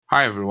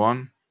Hi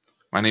everyone,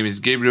 my name is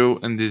Gabriel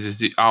and this is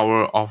the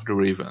Hour of the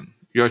Raven,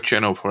 your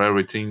channel for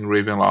everything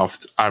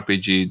Ravenloft,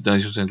 RPG,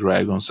 Dungeons and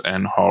Dragons,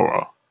 and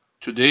horror.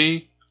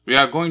 Today, we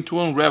are going to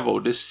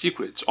unravel the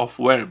secrets of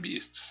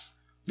werebeasts,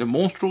 the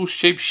monstrous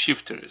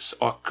shapeshifters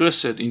or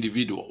cursed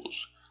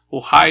individuals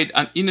who hide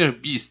an inner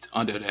beast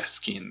under their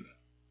skin.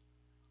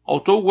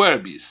 Although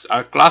werebeasts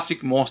are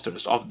classic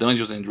monsters of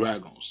Dungeons and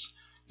Dragons,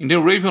 in the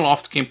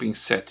Ravenloft campaign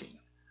setting,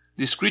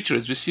 these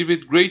creatures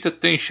received great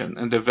attention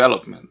and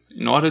development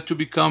in order to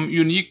become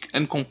unique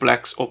and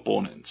complex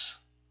opponents.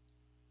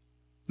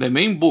 The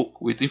main book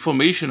with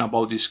information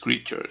about these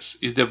creatures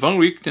is the Van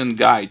Richten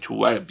Guide to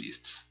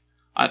Werebeasts,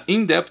 an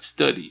in-depth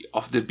study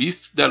of the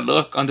beasts that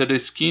lurk under the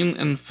skin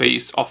and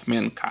face of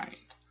mankind.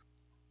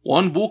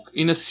 One book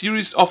in a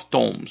series of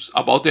tomes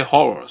about the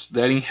horrors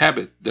that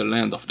inhabit the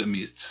Land of the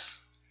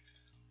Mists.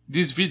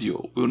 This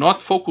video will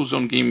not focus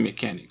on game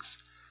mechanics,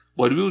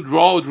 but will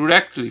draw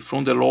directly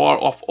from the lore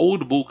of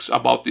old books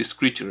about these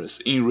creatures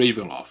in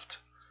Ravenloft,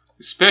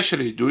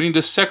 especially during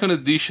the second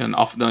edition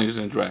of Dungeons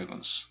and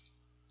Dragons.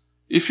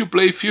 If you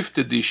play 5th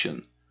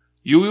edition,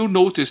 you will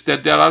notice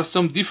that there are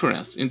some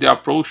differences in the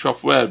approach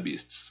of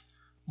werebeasts,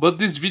 but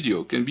this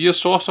video can be a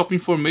source of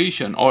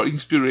information or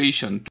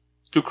inspiration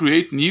to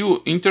create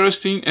new,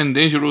 interesting and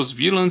dangerous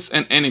villains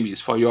and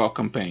enemies for your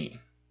campaign.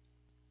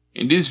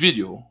 In this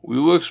video, we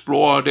will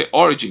explore the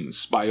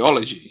origins,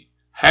 biology,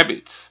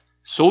 habits,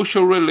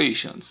 social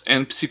relations,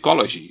 and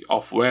psychology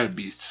of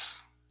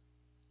werebeasts.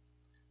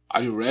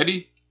 Are you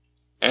ready?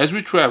 As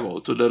we travel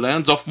to the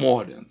lands of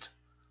Mordant,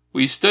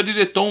 we study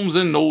the tomes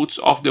and notes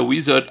of the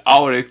wizard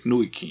Aurek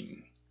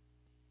Nuikin.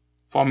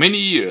 For many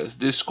years,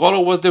 the scholar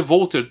was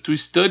devoted to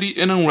study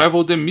and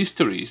unravel the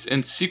mysteries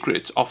and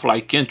secrets of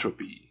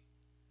lycanthropy.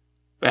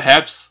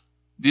 Perhaps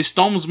these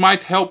tomes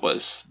might help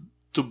us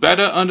to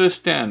better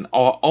understand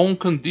our own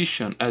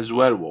condition as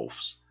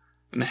werewolves,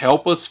 and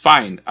help us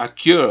find a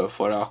cure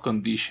for our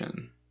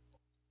condition.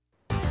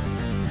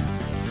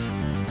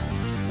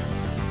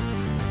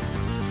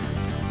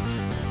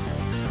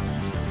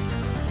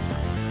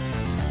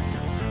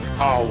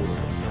 Hour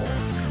of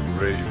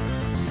the Raven.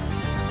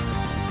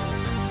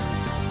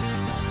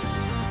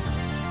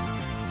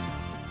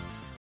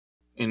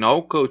 In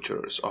all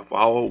cultures of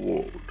our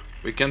world,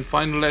 we can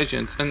find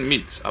legends and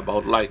myths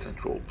about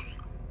lycanthropes,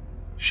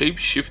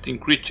 shape-shifting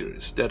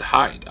creatures that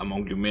hide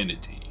among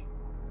humanity.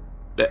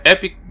 The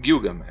epic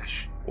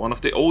Gilgamesh, one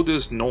of the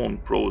oldest known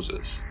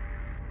proses,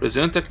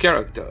 presents a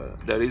character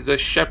that is a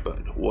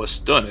shepherd who was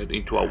turned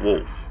into a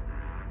wolf.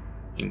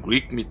 In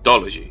Greek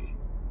mythology,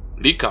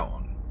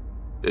 Lycaon,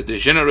 the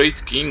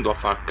degenerate king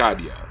of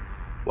Arcadia,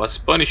 was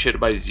punished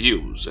by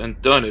Zeus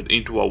and turned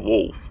into a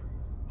wolf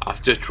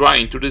after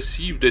trying to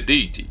deceive the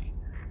deity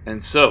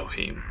and serve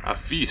him a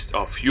feast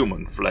of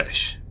human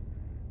flesh.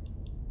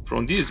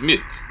 From this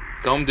myth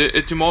comes the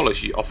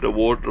etymology of the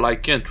word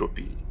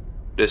lycanthropy,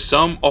 the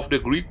sum of the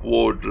Greek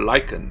word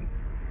lycan,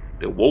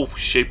 the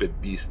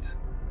wolf-shaped beast,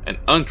 and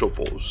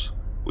anthropos,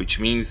 which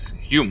means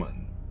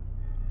human.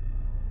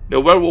 The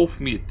werewolf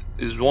myth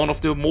is one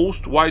of the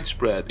most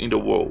widespread in the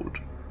world,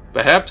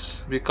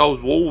 perhaps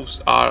because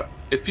wolves are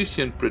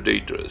efficient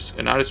predators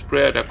and are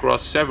spread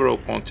across several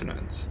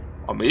continents,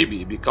 or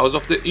maybe because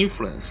of the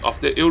influence of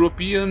the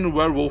European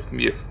werewolf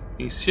myth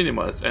in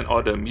cinemas and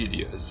other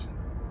medias.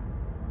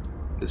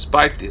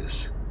 Despite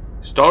this,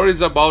 stories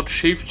about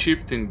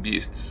shape-shifting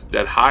beasts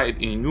that hide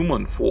in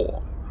human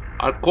form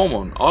are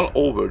common all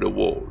over the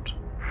world.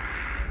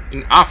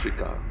 In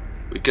Africa,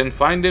 we can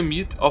find the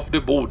myth of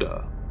the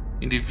Boda,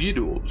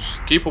 individuals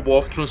capable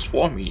of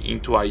transforming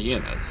into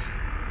hyenas.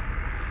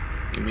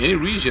 In many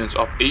regions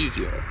of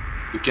Asia,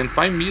 we can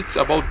find myths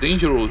about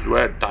dangerous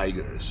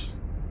were-tigers.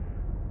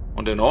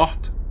 On the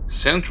North,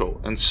 Central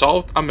and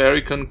South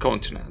American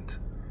continent,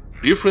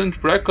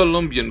 different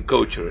pre-Columbian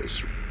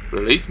cultures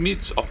relate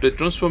myths of the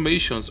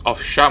transformations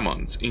of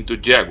shamans into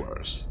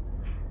jaguars,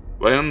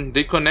 when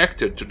they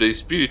connected to the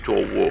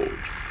spiritual world.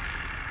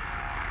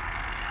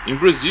 In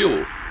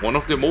Brazil, one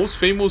of the most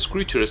famous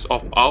creatures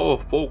of our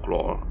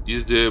folklore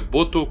is the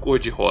Boto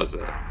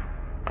cor-de-rosa,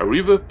 a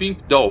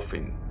river-pink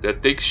dolphin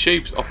that takes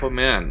shapes of a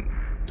man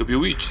to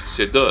bewitch,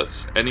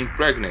 seduce, and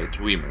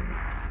impregnate women.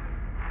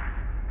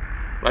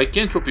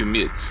 Lycanthropy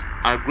myths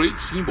are great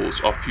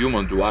symbols of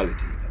human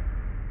duality.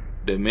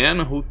 The man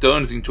who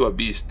turns into a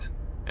beast,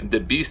 and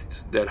the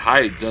beast that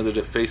hides under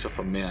the face of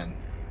a man,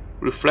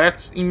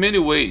 reflects in many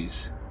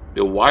ways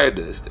the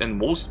wildest and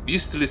most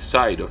beastly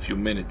side of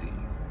humanity.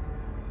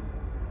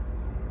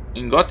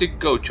 In Gothic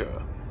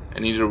culture,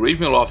 and in the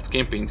Ravenloft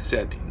campaign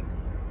setting,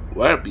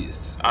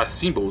 werebeasts are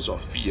symbols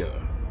of fear.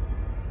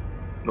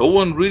 No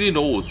one really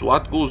knows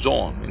what goes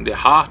on in the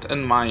heart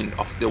and mind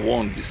of the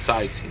one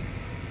beside him,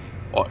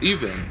 or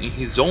even in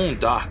his own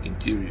dark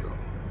interior.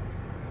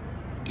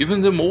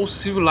 Even the most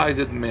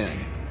civilized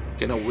man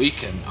can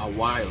awaken a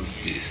wild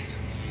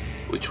beast,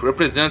 which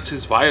represents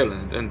his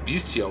violent and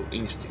bestial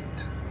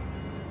instinct.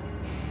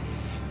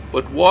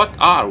 But what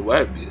are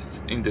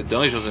werebeasts in the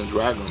Dungeons and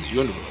Dragons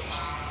universe?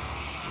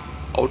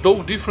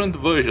 Although different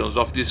versions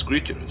of these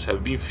creatures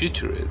have been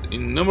featured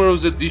in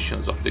numerous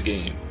editions of the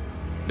game,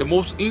 the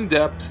most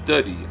in-depth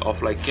study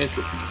of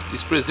lycanthropy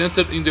is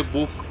presented in the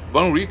book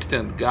Van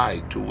Richten's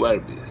Guide to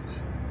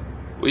Werbeasts,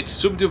 which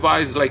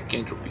subdivides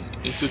lycanthropy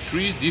into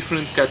 3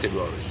 different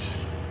categories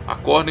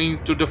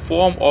according to the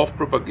form of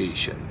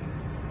propagation: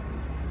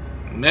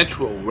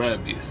 natural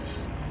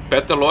werbeasts,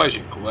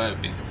 pathologic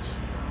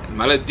werbeasts, and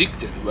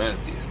maledicted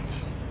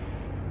werbeasts.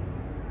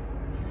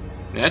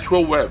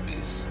 Natural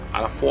werbeasts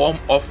are a form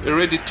of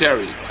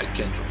hereditary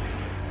lycanthropy,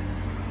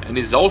 and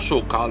is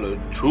also called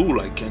true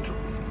lycanthropy.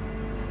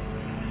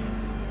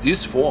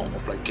 This form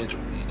of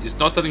lycanthropy is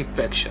not an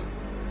infection,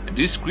 and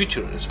these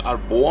creatures are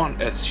born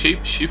as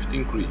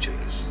shape-shifting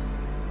creatures.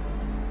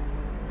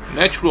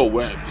 Natural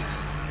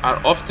werbeasts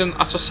are often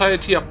a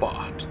society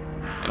apart,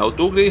 and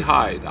although they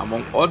hide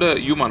among other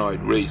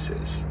humanoid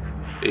races,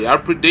 they are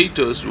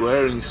predators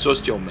wearing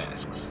social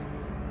masks.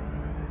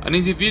 An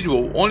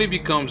individual only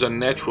becomes a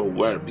natural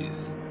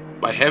werbeast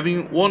by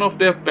having one of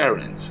their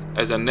parents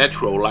as a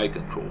natural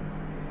lycanthrope.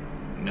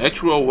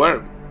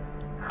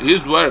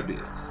 These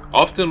werbeasts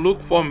often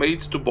look for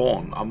mates to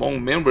bond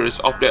among members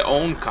of their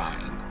own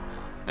kind,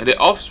 and the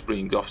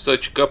offspring of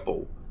such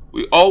couple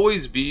will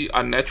always be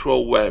a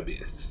natural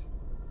werbeast.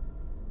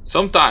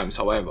 Sometimes,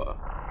 however,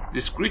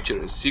 these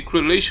creatures seek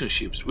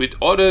relationships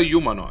with other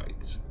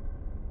humanoids,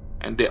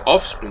 and the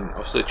offspring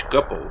of such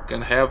couple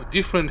can have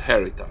different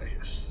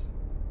heritages.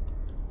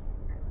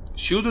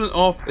 Children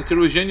of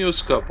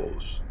heterogeneous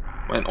couples,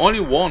 when only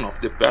one of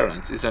the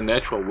parents is a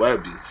natural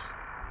werbeast,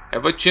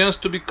 have a chance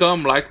to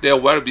become like their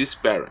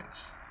werbeast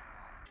parents.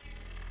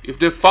 If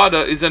the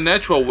father is a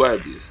natural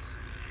werbeast,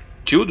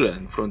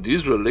 children from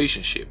this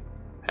relationship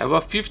have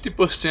a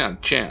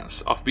 50%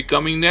 chance of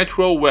becoming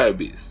natural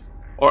werbeasts,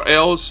 or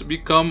else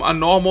become a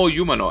normal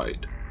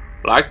humanoid,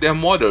 like their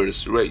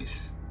mother's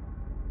race.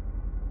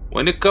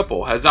 When the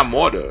couple has a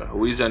mother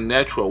who is a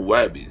natural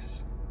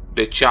werbeast,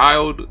 the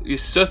child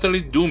is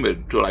certainly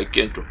doomed to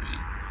lycanthropy.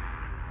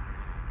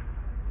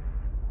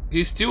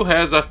 He still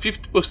has a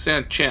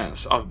 50%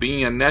 chance of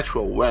being a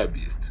natural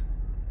werbeast,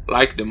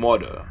 like the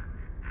mother.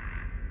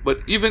 But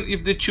even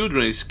if the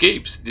children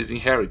escapes this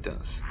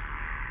inheritance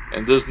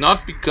and does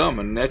not become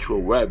a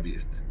natural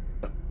werbeast,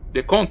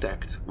 the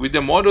contact with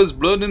the mother's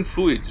blood and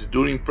fluids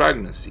during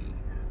pregnancy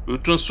will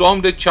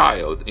transform the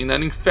child in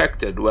an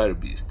infected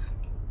werbeast.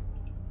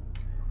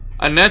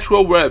 A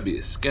natural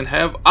werbeast can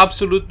have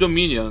absolute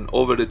dominion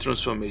over the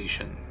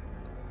transformation.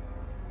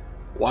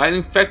 While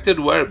infected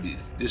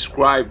werbeasts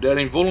describe their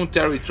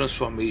involuntary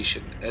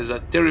transformation as a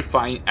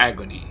terrifying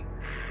agony,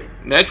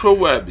 natural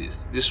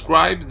werbeasts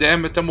describe their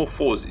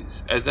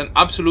metamorphosis as an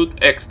absolute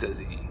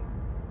ecstasy.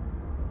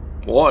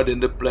 More than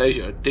the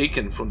pleasure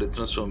taken from the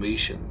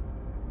transformation,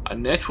 a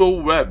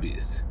natural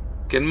werbeast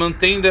can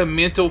maintain their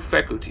mental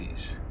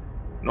faculties,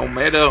 no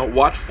matter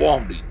what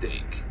form they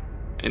take,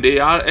 and they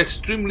are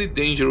extremely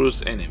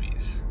dangerous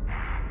enemies.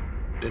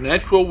 The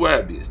natural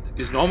werbeast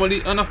is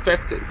normally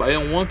unaffected by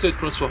unwanted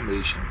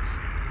transformations,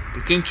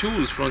 and can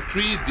choose from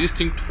 3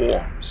 distinct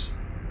forms.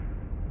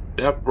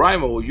 Their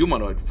primal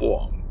humanoid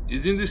form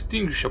is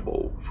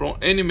indistinguishable from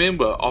any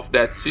member of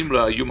that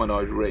similar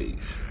humanoid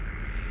race.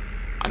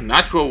 A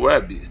natural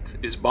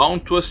werbeast is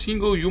bound to a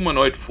single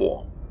humanoid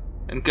form,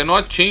 and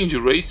cannot change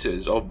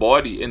races of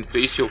body and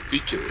facial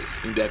features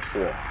in that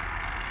form.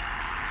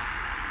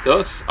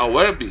 Thus, a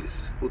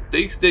werbeast who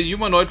takes the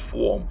humanoid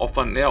form of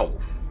an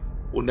elf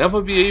will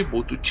never be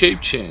able to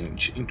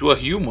shape-change into a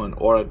human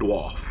or a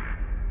dwarf,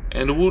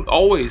 and would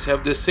always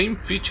have the same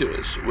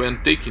features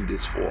when taking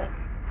this form.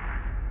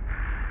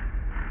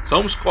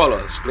 Some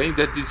scholars claim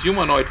that this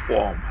humanoid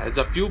form has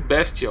a few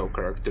bestial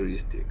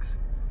characteristics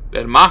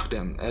that mark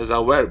them as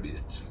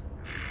werbeasts.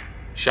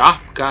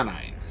 Sharp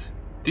canines,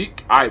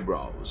 thick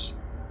eyebrows,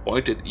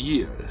 pointed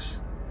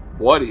ears,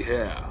 body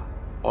hair,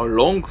 or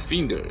long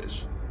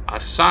fingers are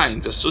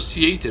signs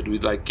associated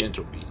with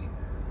lycanthropy,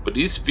 but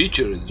these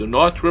features do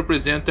not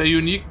represent a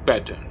unique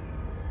pattern,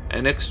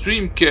 and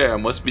extreme care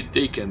must be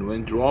taken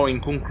when drawing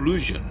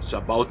conclusions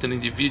about an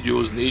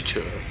individual's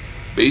nature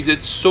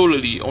based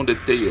solely on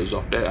details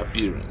of their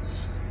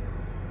appearance.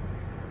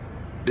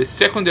 The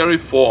secondary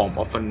form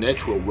of a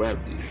natural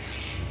werbeast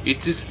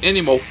is its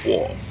animal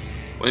form,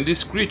 when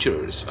these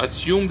creatures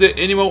assume the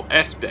animal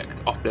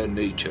aspect of their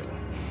nature.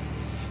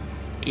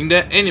 In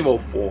their animal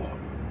form,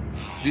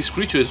 these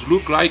creatures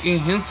look like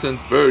enhanced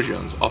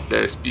versions of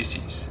their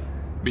species,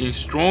 being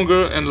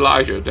stronger and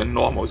larger than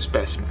normal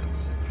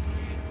specimens.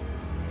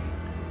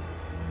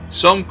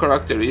 Some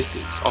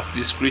characteristics of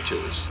these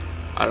creatures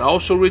are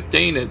also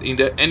retained in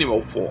their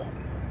animal form,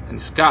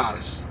 and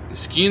scars,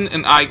 skin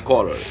and eye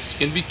colors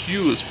can be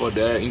cues for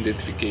their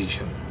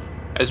identification,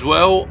 as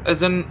well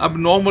as an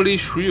abnormally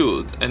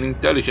shrewd and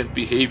intelligent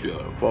behavior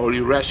for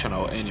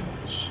irrational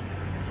animals.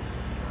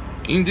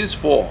 In this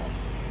form,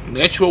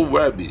 natural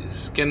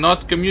werbeasts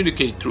cannot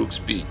communicate through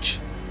speech,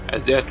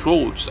 as their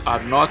throats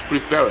are not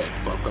prepared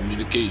for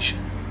communication.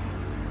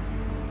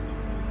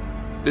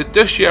 The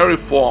tertiary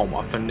form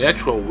of a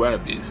natural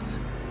werbeast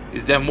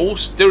is their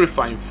most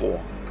terrifying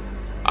form,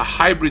 a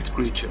hybrid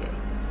creature,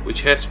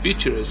 which has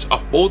features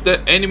of both the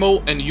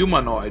animal and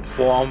humanoid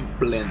form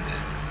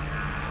blended.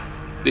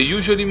 They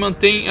usually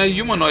maintain a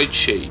humanoid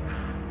shape,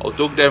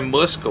 although their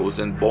muscles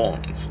and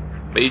bones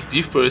may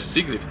differ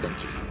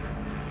significantly.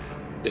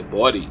 The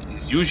body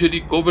is usually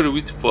covered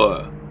with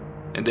fur,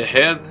 and the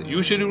head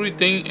usually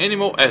retains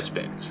animal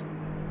aspects,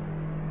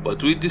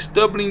 but with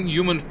disturbing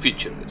human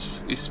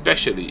features,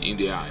 especially in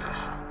the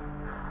eyes.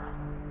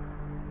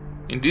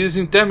 In this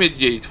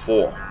intermediate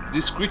form,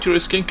 these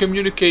creatures can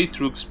communicate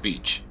through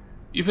speech,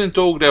 even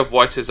though their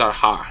voices are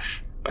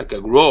harsh, like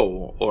a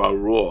growl or a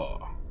roar.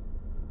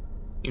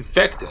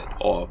 Infected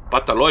or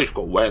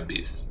pathological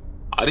werbeasts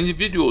are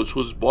individuals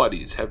whose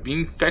bodies have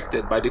been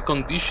infected by the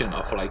condition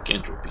of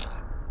lycanthropy.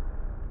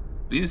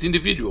 These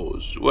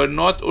individuals were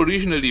not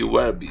originally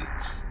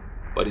werbeasts,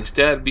 but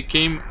instead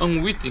became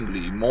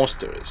unwittingly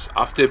monsters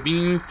after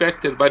being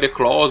infected by the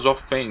claws or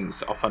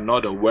fangs of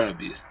another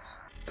werbeast.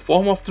 The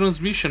form of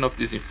transmission of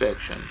this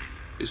infection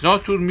is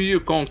not through mere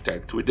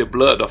contact with the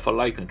blood of a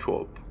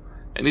lycanthrope,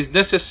 and it is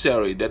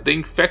necessary that the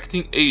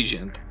infecting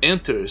agent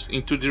enters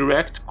into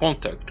direct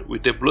contact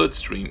with the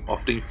bloodstream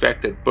of the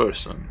infected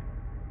person.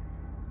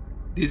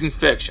 This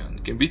infection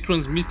can be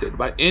transmitted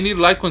by any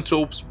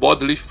lycanthrope's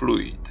bodily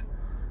fluid,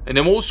 and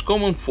the most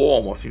common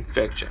form of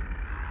infection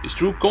is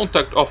through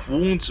contact of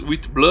wounds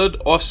with blood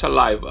or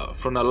saliva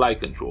from a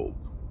lycanthrope.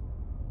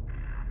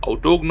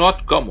 Although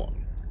not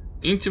common,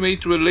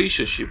 intimate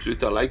relationships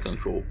with a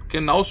lycanthrope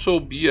can also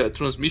be a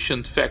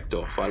transmission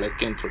factor for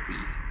lycanthropy.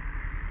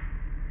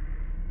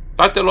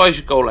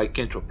 Pathological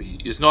lycanthropy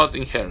is not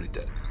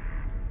inherited.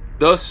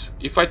 Thus,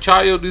 if a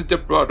child is the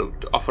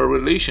product of a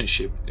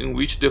relationship in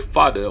which the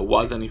father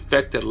was an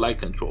infected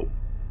lycanthrope,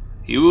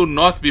 he will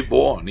not be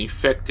born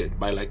infected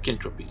by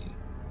lycanthropy.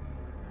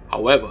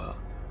 However,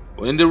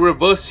 when the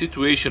reverse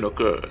situation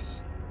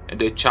occurs, and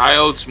the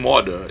child's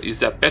mother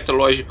is a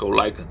pathological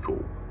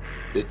lycanthrope,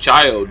 the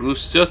child will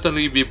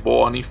certainly be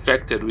born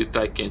infected with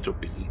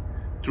lycanthropy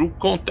through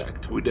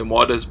contact with the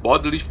mother's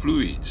bodily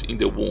fluids in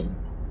the womb.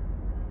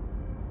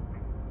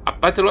 A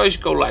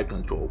pathological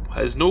lycanthrope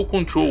has no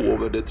control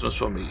over the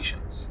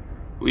transformations,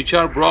 which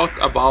are brought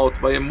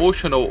about by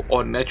emotional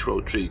or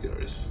natural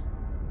triggers.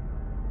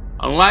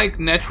 Unlike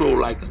natural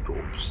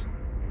lycanthropes,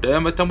 their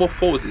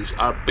metamorphoses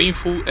are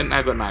painful and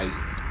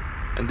agonizing,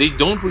 and they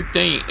don't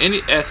retain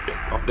any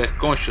aspect of their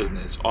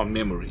consciousness or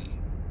memory.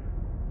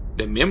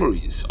 The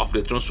memories of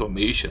the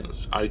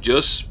transformations are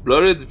just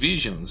blurred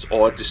visions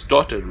or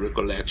distorted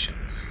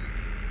recollections.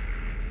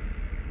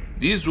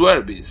 These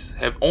werbeasts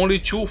have only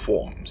two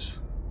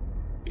forms.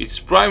 Its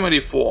primary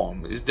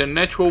form is the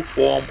natural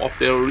form of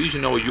the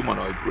original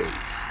humanoid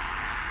race.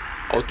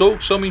 Although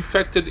some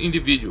infected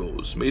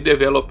individuals may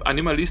develop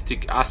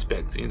animalistic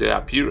aspects in their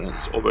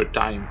appearance over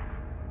time,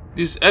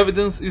 this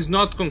evidence is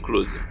not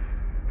conclusive.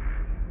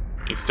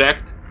 In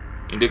fact,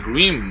 in the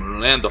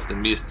grim land of the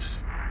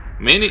mists,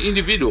 many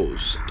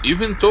individuals,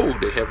 even though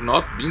they have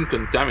not been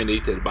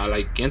contaminated by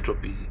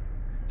lycanthropy,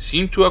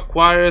 seem to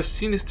acquire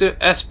sinister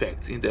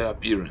aspects in their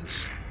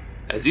appearance,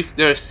 as if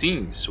their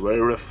sins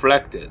were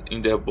reflected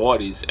in their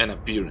bodies and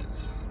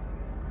appearance.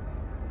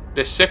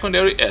 The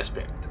secondary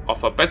aspect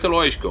of a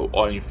pathological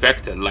or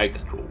infected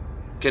lycanthrope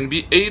can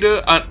be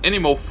either an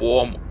animal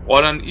form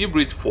or an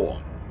hybrid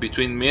form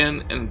between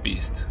man and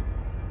beast.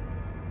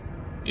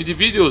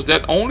 Individuals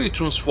that only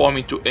transform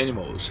into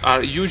animals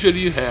are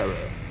usually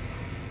rarer,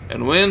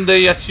 and when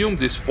they assume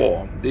this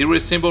form, they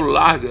resemble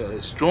larger,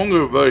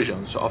 stronger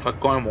versions of a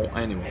common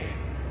animal.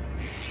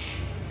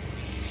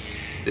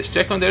 The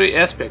secondary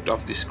aspect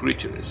of these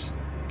creatures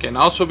can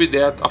also be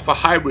that of a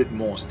hybrid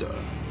monster,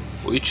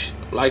 which,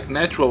 like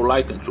natural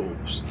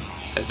lycanthropes,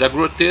 has a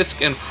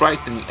grotesque and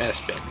frightening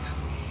aspect.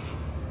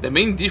 The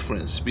main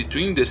difference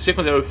between the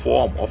secondary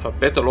form of a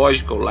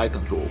pathological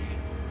lycanthrope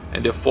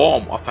and the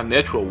form of a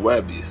natural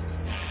werbeast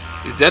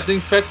is that the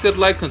infected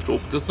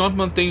lycanthrope does not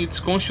maintain its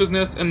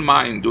consciousness and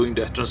mind during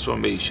their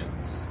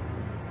transformations.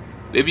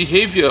 The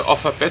behavior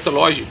of a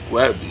pathologic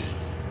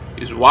werbeast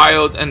is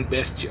wild and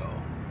bestial,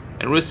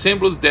 and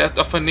resembles that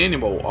of an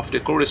animal of the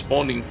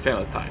corresponding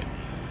phenotype.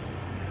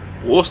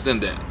 Worse than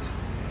that,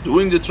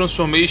 during the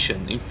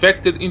transformation,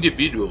 infected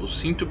individuals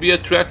seem to be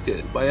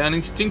attracted by an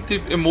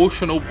instinctive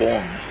emotional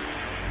bond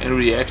and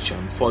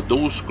reaction for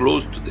those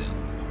close to them,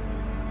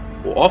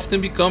 who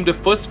often become the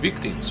first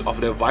victims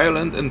of the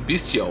violent and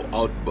bestial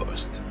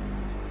outburst.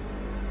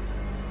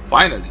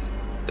 Finally,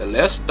 the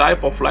last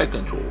type of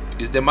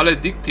lycanthrope is the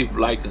maledictive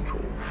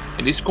lycanthrope,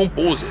 and is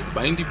composed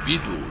by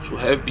individuals who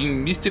have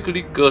been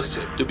mystically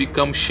cursed to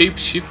become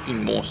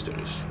shape-shifting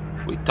monsters,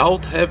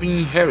 without having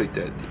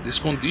inherited this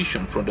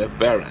condition from their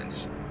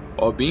parents,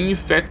 or being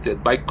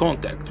infected by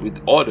contact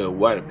with other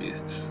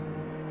werbeasts.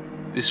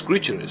 These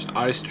creatures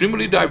are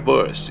extremely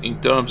diverse in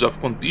terms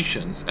of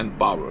conditions and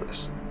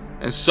powers,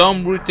 and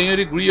some retain a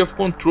degree of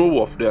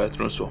control of their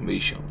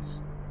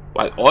transformations,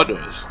 while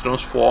others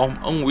transform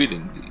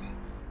unwillingly.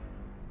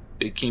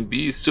 They can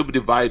be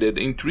subdivided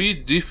in three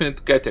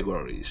different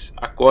categories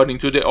according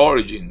to the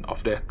origin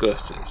of their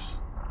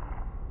curses.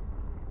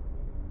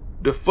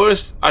 The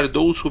first are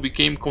those who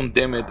became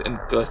condemned and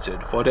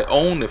cursed for their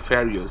own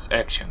nefarious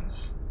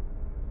actions.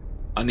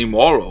 An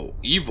immoral,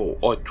 evil,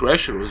 or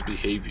treacherous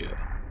behavior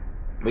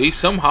may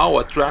somehow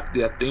attract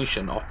the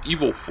attention of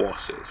evil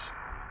forces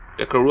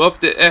that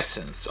corrupt the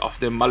essence of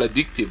the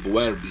maledictive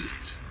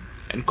werbeasts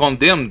and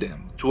condemn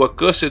them to a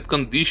cursed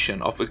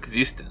condition of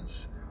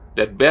existence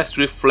that best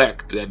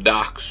reflect their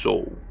dark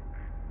soul.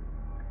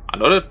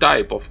 Another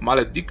type of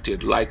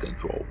maledicted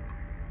lycanthrope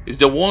is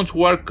the ones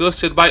who are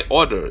cursed by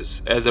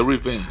others as a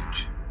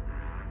revenge.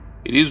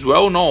 It is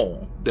well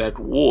known that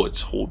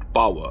words hold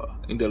power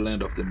in the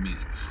land of the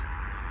mists,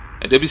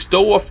 and the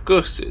bestowal of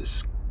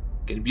curses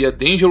can be a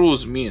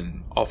dangerous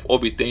means of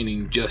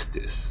obtaining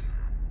justice.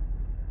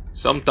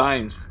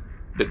 Sometimes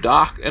the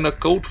dark and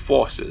occult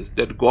forces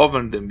that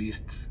govern the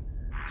mists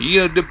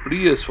hear the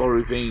pleas for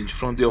revenge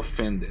from the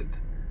offended,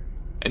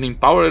 and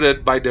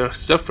empowered by their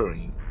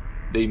suffering,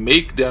 they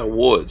make their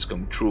words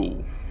come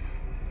true.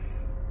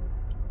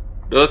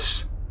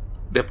 Thus,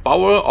 the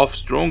power of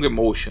strong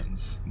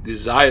emotions,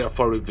 desire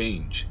for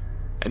revenge,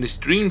 and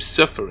extreme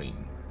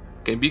suffering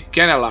can be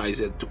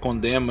canalized to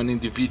condemn an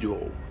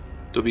individual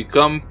to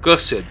become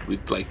cursed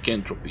with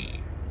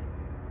lycanthropy.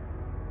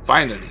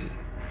 Finally,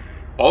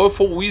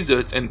 powerful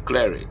wizards and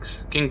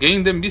clerics can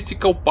gain the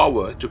mystical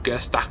power to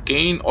cast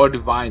arcane or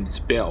divine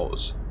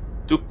spells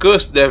to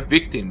curse their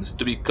victims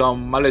to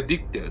become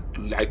maledicted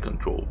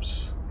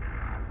lycanthropes.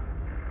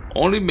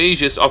 Only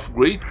mages of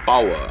great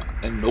power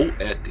and no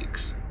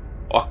ethics,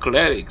 or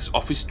clerics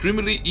of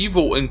extremely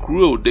evil and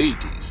cruel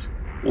deities,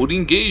 would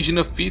engage in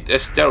a feat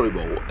as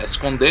terrible as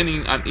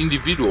condemning an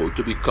individual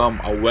to become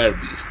a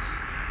werbeast.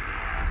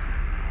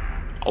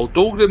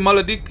 Although the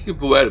maledictive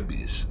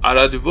werbeasts are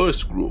a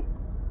diverse group,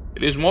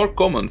 it is more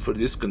common for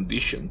this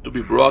condition to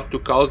be brought to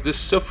cause the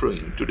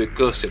suffering to the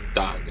cursed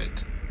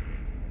target,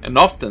 and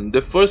often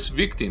the first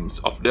victims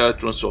of their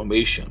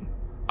transformation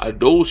are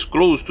those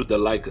close to the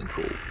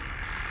lycanthrope.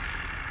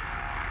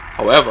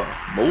 However,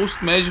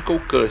 most magical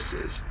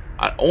curses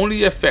are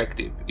only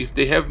effective if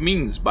they have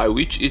means by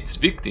which its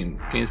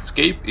victims can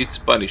escape its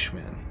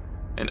punishment,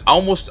 and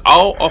almost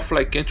all of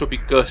lycanthropy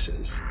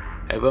curses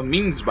have a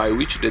means by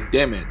which the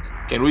damned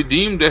can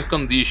redeem their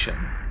condition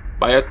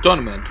by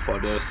atonement for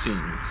their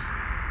sins.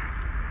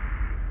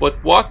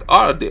 But what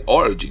are the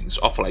origins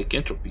of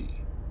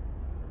lycanthropy?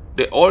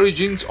 The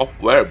origins of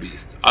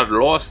werbeasts are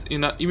lost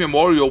in an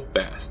immemorial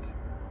past,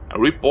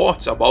 and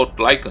reports about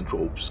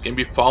lycanthropes can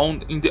be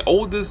found in the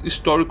oldest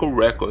historical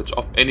records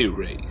of any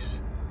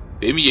race,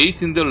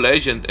 permeating the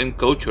legend and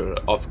culture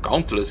of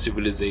countless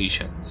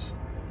civilizations.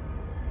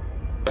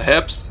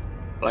 Perhaps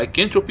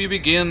lycanthropy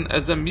began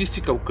as a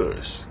mystical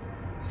curse,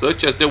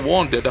 such as the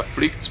one that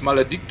afflicts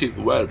maledictive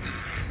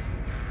werbeasts,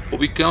 who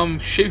become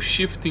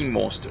shape-shifting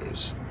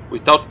monsters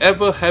without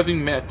ever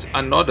having met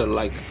another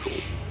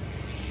lycanthrope.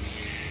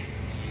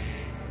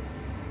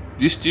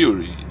 This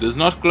theory does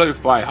not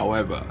clarify,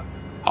 however,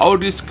 how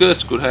this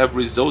curse could have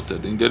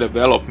resulted in the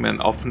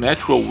development of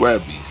natural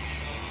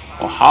werbeasts,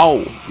 or how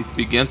it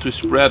began to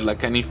spread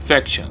like an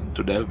infection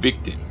to their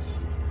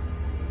victims.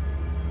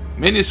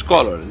 Many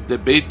scholars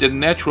debate that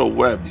natural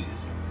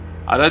werbeasts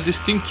are a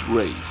distinct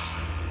race,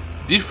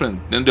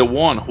 different than the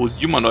one whose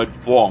humanoid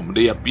form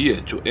they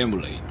appear to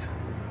emulate.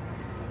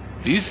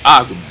 This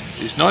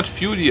argument is not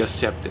fully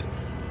accepted,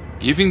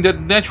 given that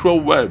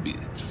natural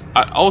werbeasts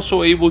are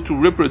also able to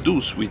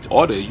reproduce with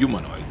other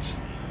humanoids,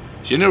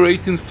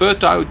 generating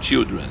fertile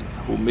children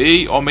who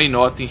may or may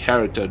not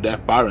inherit their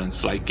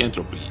parents'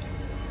 lycanthropy.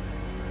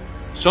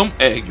 Some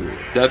argue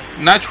that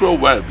natural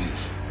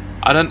werbeasts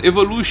are an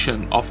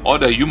evolution of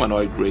other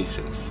humanoid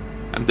races,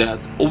 and that,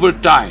 over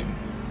time,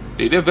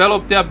 they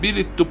develop the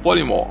ability to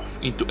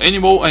polymorph into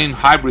animal and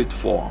hybrid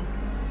form,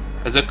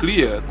 as a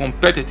clear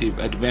competitive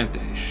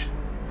advantage.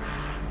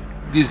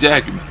 This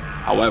argument,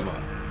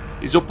 however,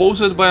 is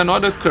opposed by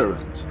another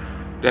current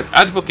that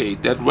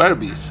advocate that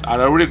werbeasts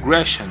are a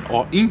regression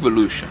or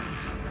involution,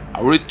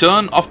 a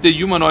return of the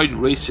humanoid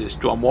races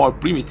to a more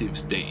primitive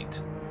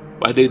state,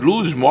 where they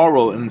lose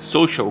moral and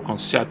social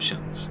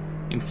conceptions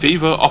in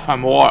favor of a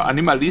more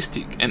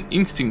animalistic and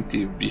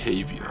instinctive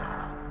behavior.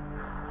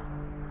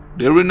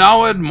 The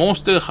renowned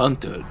monster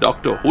hunter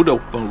Dr.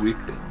 Rudolf van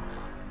Richten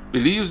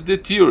believes the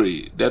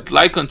theory that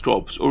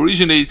lycanthropes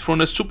originate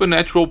from a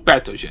supernatural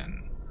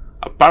pathogen,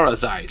 a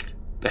parasite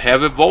that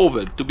have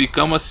evolved to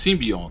become a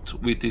symbiont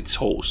with its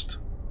host.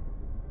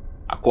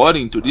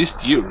 According to this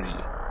theory,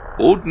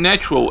 both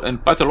natural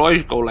and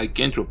pathological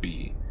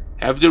lycanthropy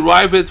have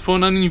derived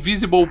from an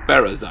invisible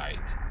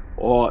parasite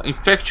or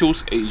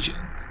infectious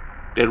agent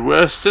that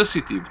were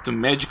sensitive to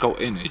magical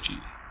energy.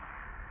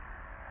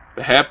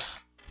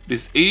 Perhaps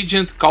this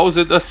agent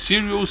caused a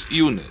serious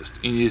illness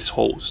in its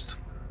host,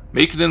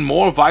 making them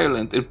more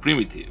violent and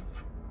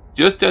primitive,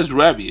 just as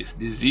rabies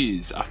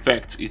disease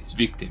affects its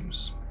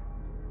victims.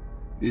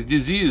 This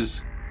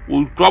disease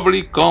would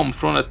probably come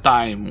from a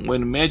time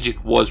when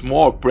magic was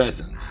more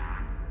present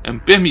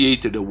and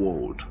permeated the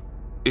world,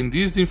 and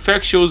this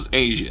infectious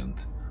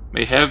agent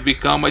may have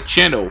become a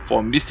channel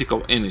for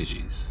mystical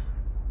energies.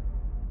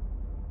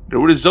 The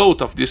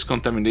result of this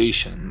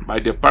contamination by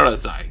the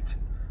parasite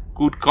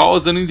could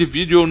cause an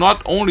individual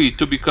not only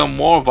to become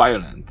more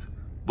violent,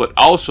 but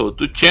also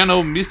to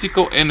channel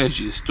mystical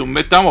energies to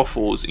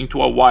metamorphose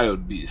into a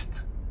wild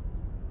beast,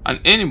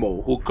 an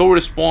animal who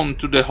corresponds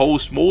to the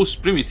host's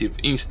most primitive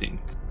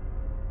instinct.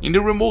 In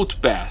the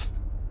remote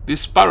past,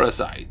 this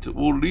parasite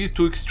would lead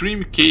to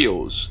extreme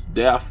chaos,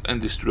 death and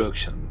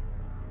destruction,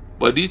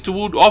 but it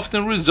would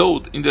often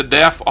result in the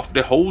death of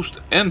the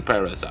host and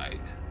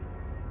parasite.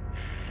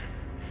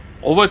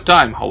 Over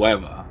time,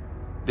 however,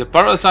 the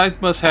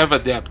parasite must have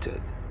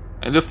adapted,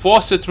 and the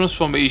forced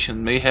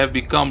transformation may have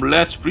become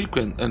less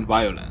frequent and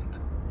violent,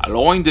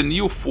 allowing the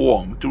new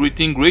form to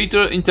retain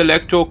greater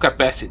intellectual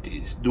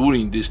capacities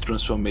during this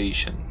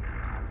transformation.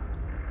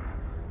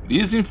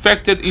 These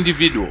infected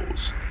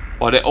individuals,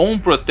 for their own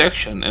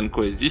protection and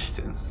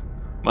coexistence,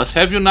 must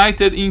have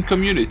united in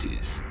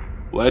communities,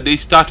 where they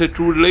started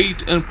to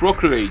relate and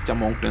procreate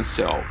among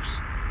themselves,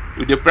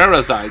 with the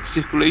parasite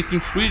circulating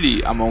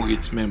freely among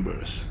its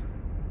members.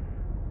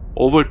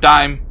 Over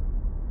time,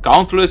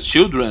 countless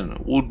children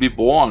would be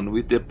born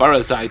with the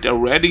parasite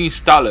already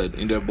installed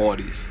in their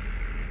bodies,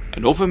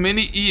 and over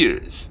many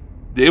years,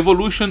 the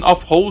evolution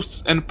of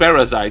hosts and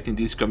parasite in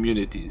these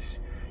communities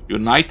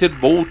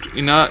united both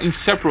in an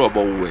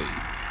inseparable way,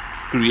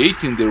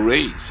 creating the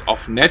race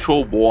of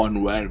natural-born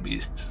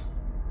werebeasts.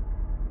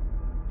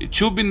 It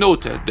should be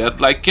noted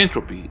that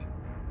lycanthropy,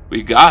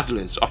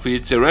 regardless of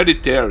its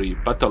hereditary,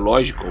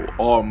 pathological,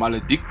 or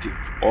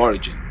maledictive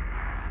origin,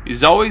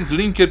 is always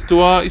linked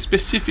to a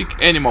specific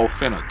animal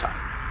phenotype.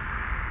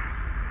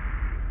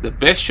 The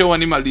bestial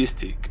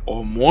animalistic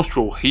or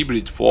monstrous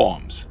hybrid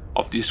forms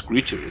of these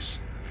creatures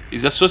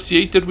is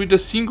associated with a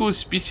single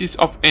species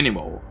of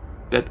animal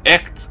that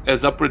acts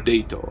as a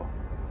predator,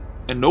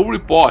 and no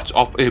reports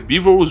of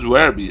herbivorous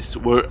werebeasts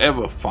were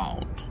ever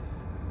found.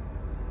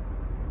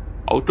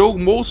 Although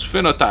most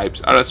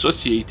phenotypes are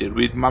associated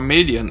with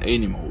mammalian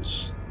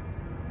animals,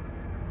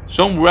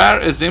 some rare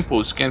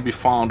examples can be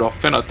found of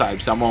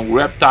phenotypes among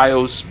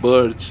reptiles,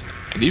 birds,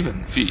 and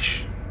even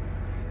fish.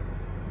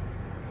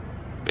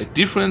 The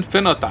different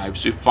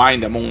phenotypes we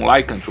find among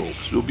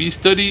lycanthropes will be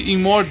studied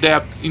in more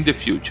depth in the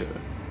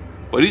future,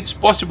 but it's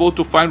possible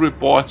to find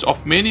reports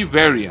of many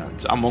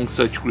variants among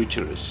such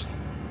creatures,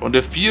 from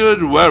the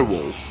feared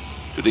werewolf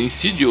to the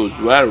insidious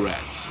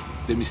were-rats,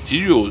 the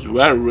mysterious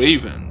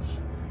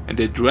were-ravens, and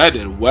the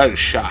dreaded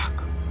were-shark.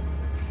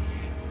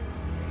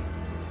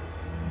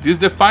 These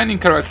defining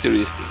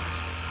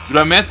characteristics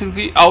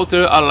dramatically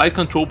alter a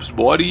lycanthrope's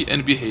body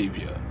and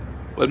behavior,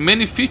 but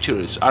many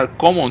features are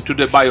common to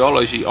the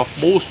biology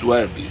of most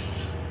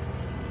werebeasts.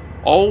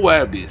 All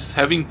werebeasts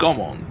have in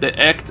common the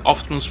act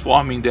of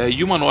transforming their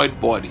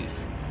humanoid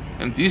bodies,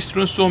 and this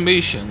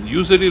transformation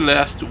usually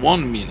lasts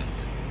 1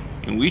 minute,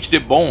 in which the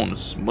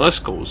bones,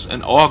 muscles,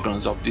 and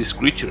organs of these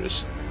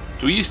creatures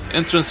twist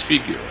and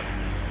transfigure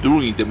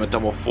during the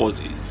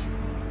metamorphosis.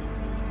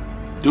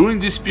 During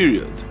this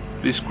period,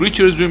 these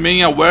creatures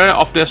remain aware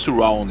of their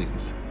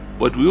surroundings,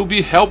 but will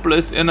be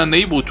helpless and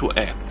unable to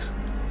act.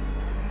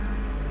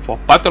 For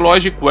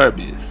pathologic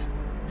werebeasts,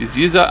 this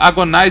is an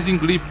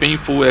agonizingly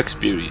painful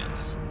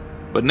experience,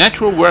 but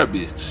natural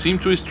werebeasts seem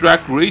to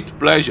extract great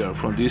pleasure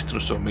from this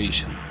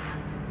transformation.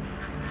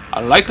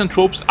 A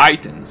lycanthrope's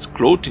items,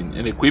 clothing,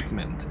 and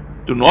equipment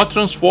do not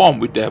transform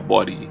with their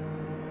body,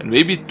 and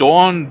may be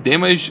torn,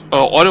 damaged,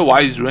 or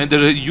otherwise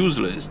rendered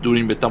useless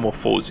during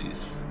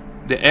metamorphosis.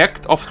 The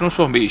act of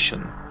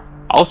transformation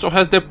also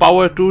has the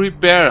power to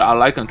repair a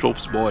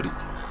lycanthrope's body,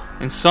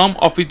 and some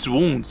of its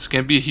wounds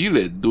can be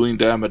healed during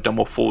their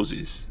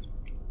metamorphosis.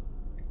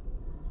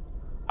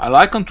 A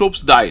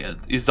lycanthrope's diet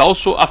is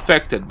also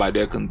affected by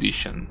their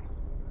condition.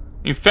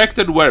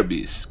 Infected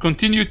werebeasts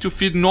continue to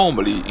feed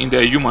normally in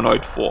their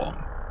humanoid form,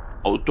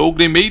 although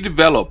they may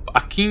develop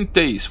a keen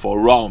taste for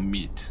raw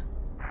meat.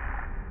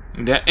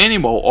 In their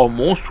animal or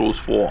monstrous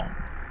form,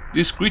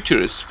 these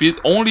creatures feed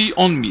only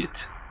on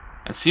meat,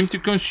 and seem to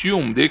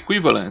consume the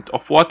equivalent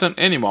of what an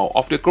animal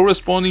of the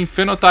corresponding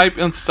phenotype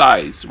and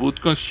size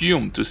would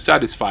consume to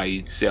satisfy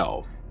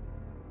itself.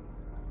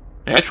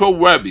 Natural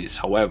werebeasts,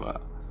 however,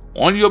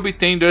 only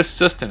obtain their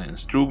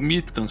sustenance through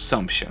meat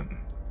consumption.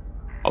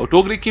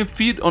 Although they can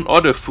feed on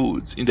other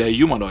foods in their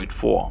humanoid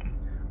form,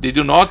 they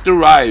do not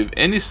derive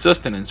any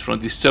sustenance from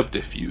this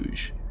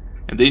subterfuge,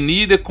 and they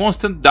need a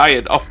constant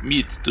diet of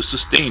meat to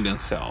sustain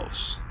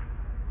themselves.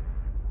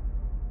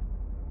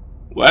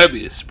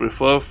 Werebeasts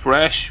prefer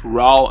fresh,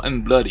 raw,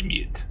 and bloody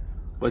meat,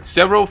 but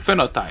several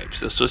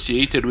phenotypes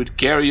associated with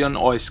carrion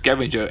or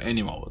scavenger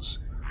animals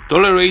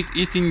tolerate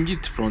eating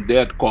meat from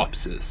dead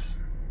corpses.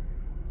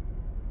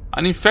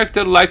 An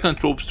infected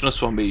lycanthrope's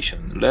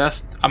transformation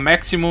lasts a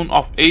maximum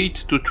of 8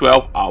 to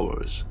 12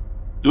 hours,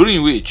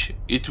 during which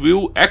it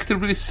will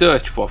actively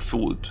search for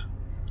food.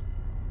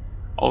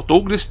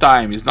 Although this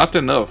time is not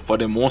enough for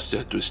the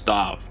monster to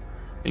starve,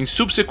 in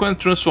subsequent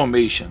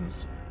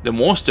transformations, the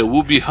monster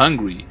will be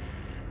hungry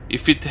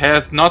if it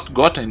has not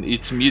gotten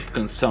its meat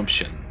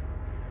consumption.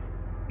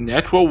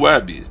 Natural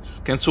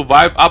werebeasts can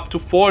survive up to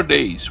 4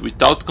 days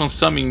without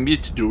consuming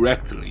meat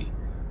directly,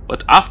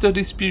 but after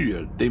this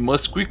period they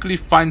must quickly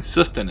find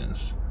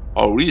sustenance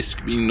or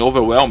risk being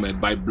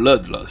overwhelmed by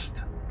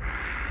bloodlust.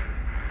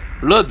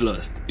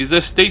 Bloodlust is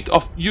a state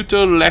of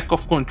utter lack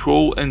of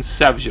control and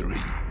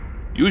savagery,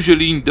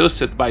 usually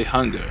induced by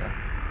hunger,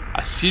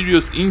 a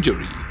serious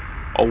injury,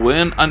 or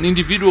when an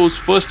individual's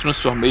first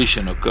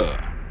transformation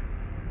occurs.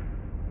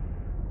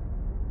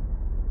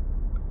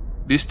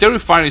 These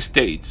terrifying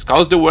states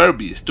cause the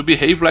werebeast to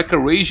behave like a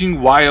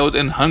raging wild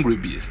and hungry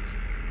beast,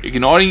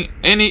 ignoring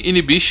any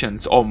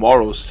inhibitions or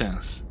moral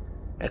sense,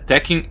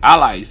 attacking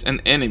allies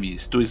and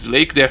enemies to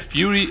slake their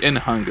fury and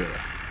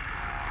hunger.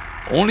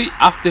 Only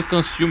after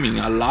consuming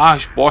a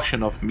large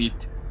portion of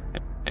meat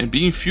and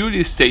being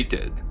fully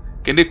sated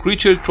can the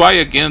creature try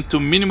again to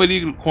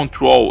minimally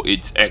control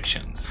its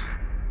actions.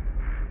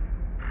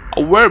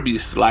 A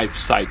werebeast's life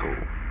cycle,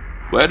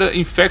 whether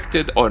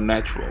infected or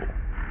natural,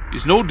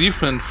 is no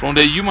different from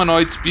the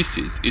humanoid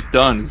species it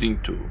turns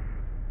into,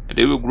 and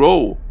they will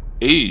grow,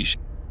 age,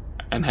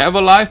 and have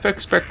a life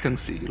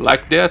expectancy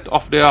like that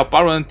of their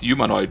apparent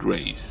humanoid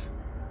race.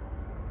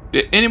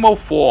 The animal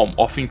form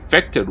of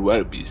infected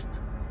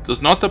werebeasts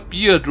does not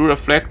appear to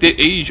reflect the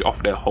age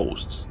of their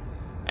hosts,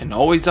 and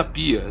always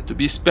appear to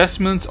be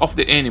specimens of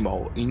the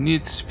animal in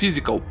its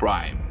physical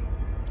prime.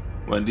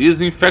 When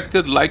these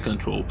infected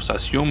lycanthropes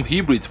assume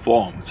hybrid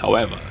forms,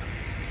 however,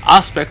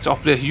 aspects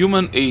of their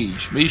human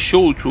age may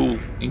show through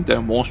in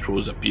their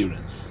monstrous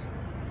appearance.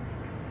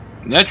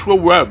 Natural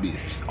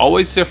werebeasts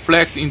always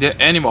reflect in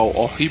their animal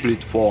or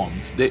hybrid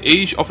forms the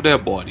age of their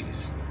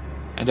bodies,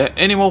 and their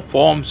animal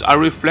forms are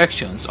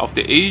reflections of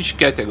the age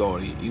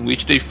category in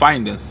which they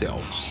find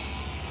themselves.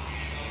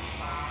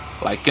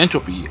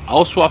 Lycanthropy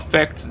also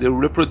affects the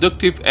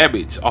reproductive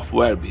habits of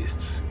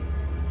werebeasts.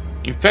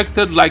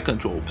 Infected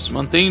lycanthropes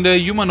maintain their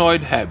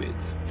humanoid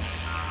habits,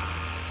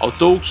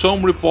 although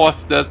some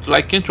reports that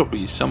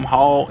lycanthropy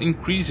somehow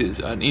increases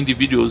an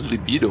individual's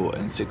libido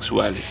and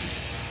sexuality.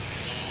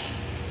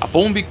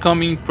 Upon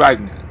becoming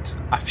pregnant,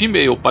 a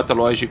female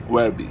pathologic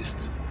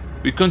werebeast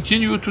will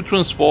continue to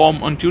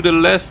transform until the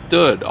last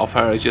third of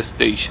her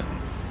gestation,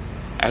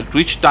 at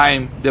which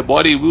time the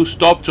body will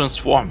stop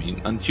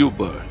transforming until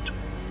birth.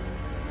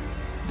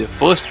 The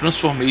first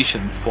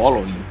transformation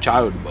following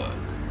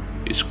childbirth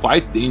is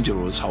quite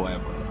dangerous,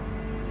 however,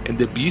 and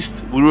the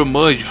beast will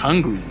emerge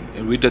hungry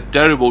and with a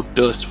terrible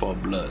thirst for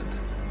blood.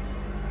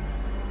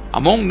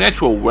 Among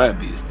natural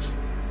werebeasts,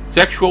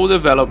 sexual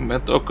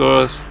development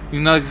occurs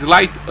in a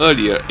slight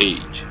earlier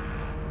age.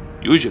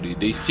 Usually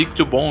they seek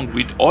to bond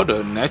with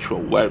other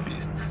natural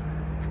werebeasts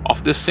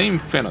of the same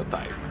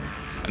phenotype,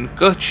 and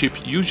courtship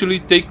usually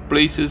takes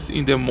place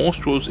in the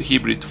monstrous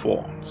hybrid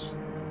forms.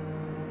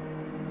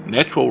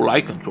 Natural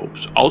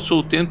lycanthropes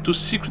also tend to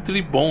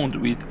secretly bond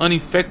with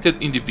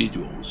uninfected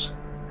individuals,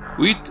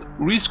 with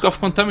risk of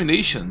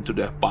contamination to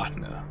their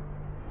partner.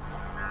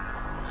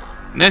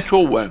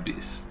 Natural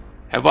werebeasts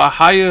have a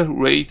higher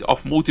rate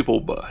of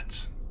multiple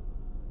births.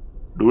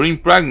 During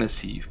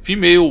pregnancy,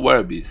 female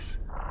werebeasts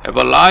have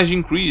a large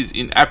increase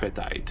in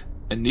appetite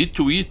and need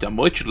to eat a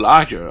much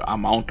larger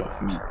amount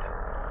of meat.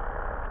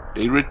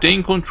 They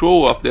retain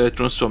control of their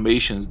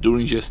transformations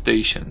during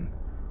gestation,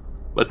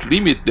 but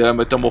limit their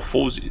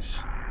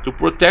metamorphosis to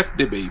protect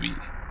the baby,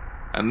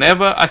 and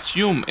never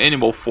assume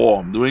animal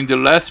form during the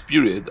last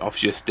period of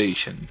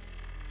gestation.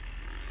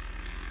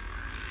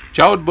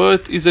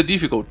 Childbirth is a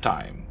difficult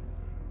time,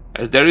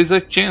 as there is a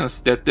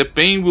chance that the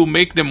pain will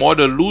make the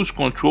mother lose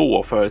control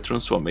of her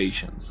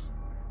transformations.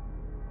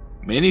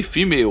 Many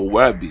female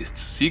werebeasts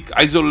seek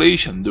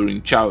isolation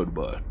during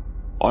childbirth,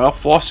 or are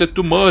forced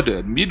to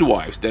murder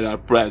midwives that are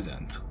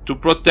present to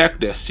protect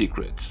their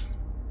secrets.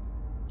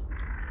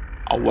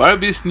 A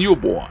werebeast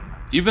newborn,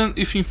 even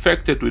if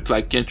infected with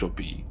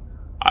lycanthropy,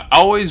 are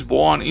always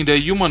born in their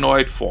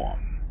humanoid form.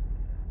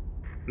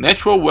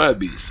 Natural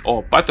werebeasts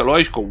or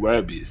pathological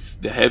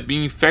werebeasts that have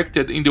been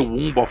infected in the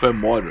womb of their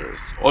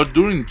mothers or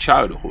during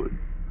childhood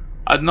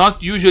are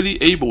not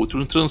usually able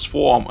to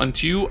transform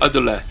until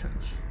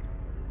adolescence.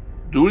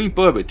 During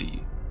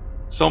puberty,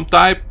 some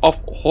type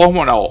of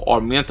hormonal or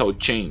mental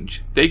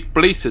change takes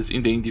place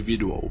in the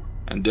individual,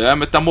 and their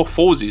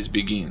metamorphosis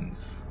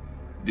begins.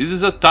 This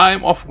is a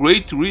time of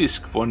great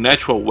risk for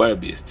natural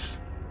werebeasts,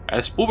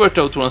 as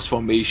pubertal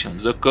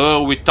transformations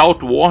occur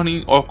without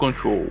warning or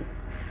control,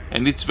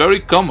 and it's very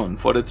common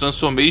for the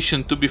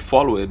transformation to be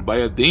followed by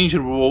a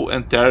dangerous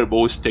and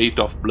terrible state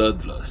of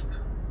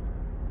bloodlust.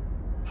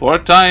 For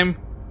a time,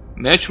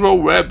 natural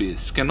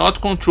werebeasts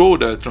cannot control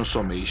their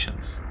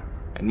transformations,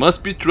 and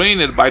must be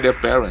trained by their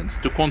parents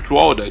to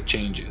control their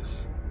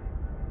changes.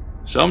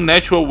 Some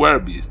natural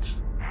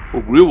werebeasts,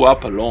 who grew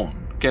up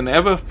alone, can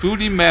never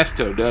fully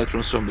master their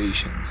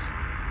transformations,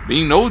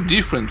 being no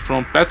different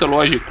from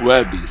pathologic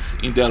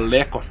werebeasts in their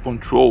lack of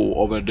control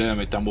over their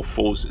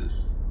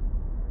metamorphosis.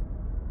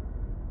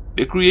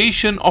 The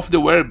creation of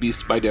the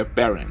werebeast by their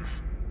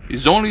parents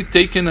is only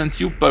taken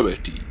until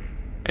puberty,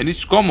 and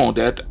it's common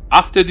that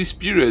after this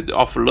period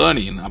of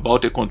learning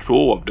about the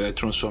control of their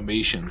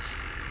transformations,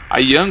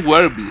 a young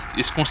werebeast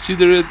is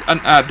considered an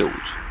adult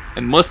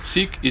and must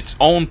seek its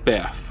own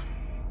path.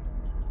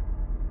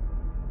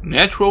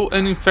 Natural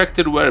and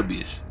infected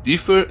werbeasts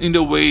differ in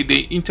the way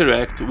they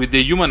interact with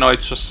the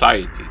humanoid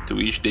society to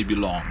which they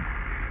belong.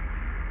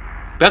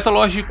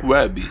 Pathologic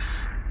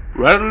werbeasts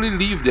rarely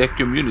leave their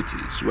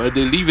communities where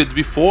they lived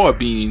before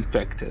being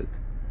infected,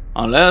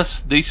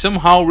 unless they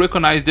somehow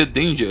recognize the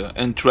danger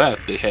and threat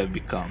they have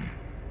become.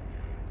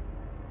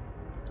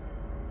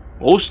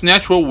 Most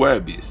natural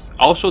werbeasts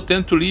also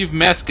tend to live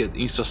masked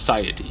in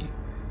society,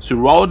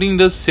 surrounding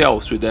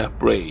themselves with their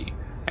prey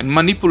and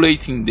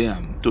manipulating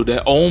them to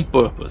their own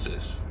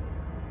purposes.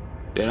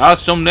 There are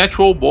some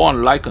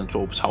natural-born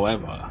lycanthropes,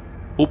 however,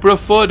 who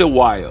prefer the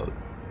wild,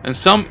 and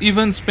some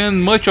even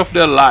spend much of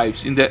their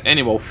lives in their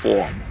animal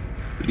form,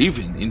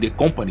 living in the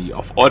company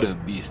of other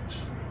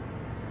beasts.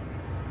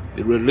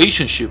 The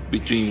relationship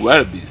between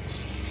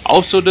werbeasts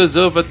also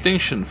deserves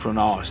attention from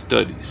our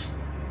studies.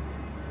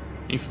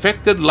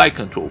 Infected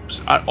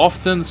lycanthropes are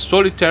often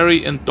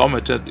solitary and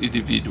tormented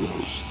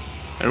individuals,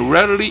 and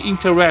rarely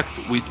interact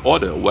with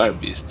other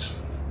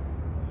werbeasts.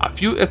 A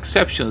few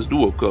exceptions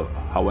do occur,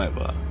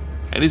 however,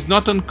 and it is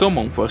not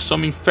uncommon for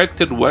some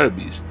infected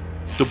werbeasts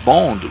to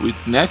bond with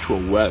natural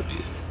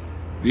werbeasts,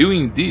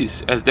 viewing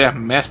these as their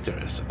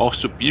masters or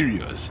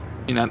superiors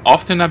in an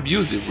often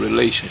abusive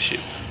relationship.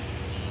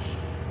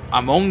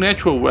 Among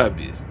natural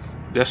werbeasts,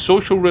 their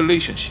social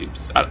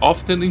relationships are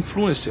often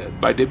influenced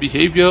by the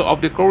behavior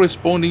of the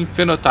corresponding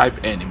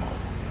phenotype animal.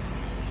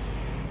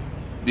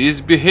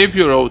 These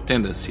behavioral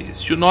tendencies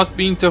should not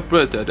be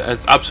interpreted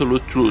as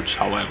absolute truths,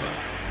 however,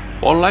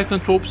 for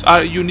lycanthropes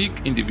are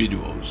unique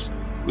individuals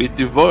with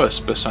diverse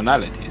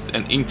personalities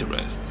and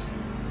interests.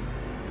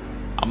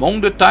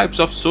 Among the types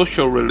of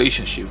social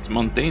relationships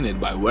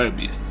maintained by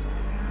werbeasts,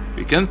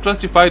 we can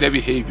classify their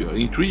behavior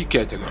in three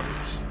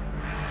categories.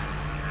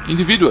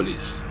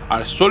 Individualists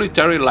are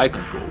solitary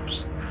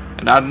lycanthropes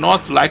and are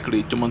not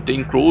likely to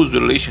maintain close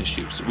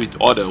relationships with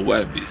other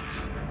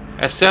werbeasts,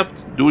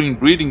 except during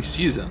breeding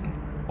season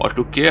or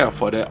to care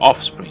for their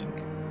offspring.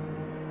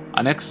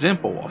 An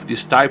example of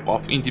this type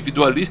of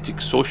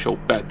individualistic social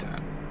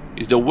pattern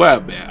is the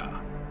werebear,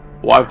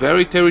 who are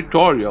very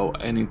territorial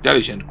and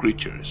intelligent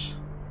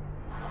creatures.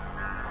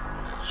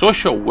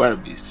 Social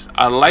werbeasts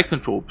are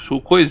lycanthropes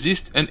who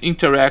coexist and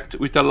interact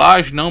with a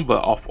large number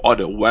of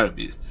other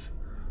werbeasts,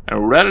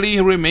 and rarely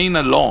remain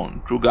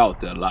alone throughout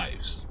their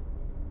lives.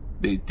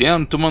 They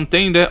tend to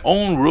maintain their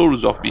own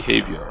rules of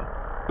behavior,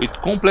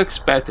 with complex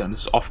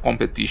patterns of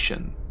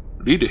competition,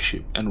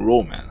 leadership, and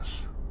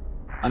romance.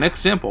 An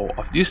example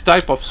of this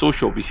type of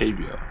social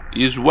behavior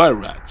is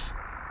were-rats,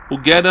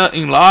 who gather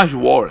in large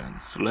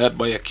warrens led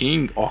by a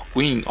king or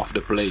queen of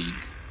the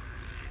plague.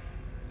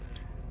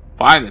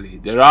 Finally,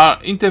 there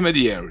are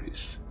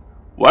intermediaries,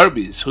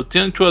 werbeasts who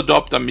tend to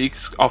adopt a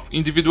mix of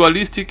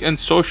individualistic and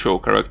social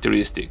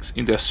characteristics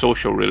in their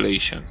social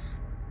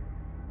relations.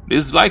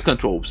 These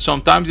lycanthropes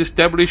sometimes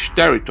establish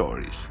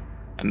territories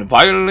and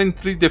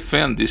violently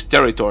defend these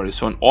territories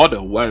from other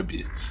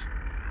werbeasts,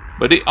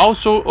 but they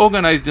also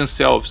organize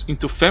themselves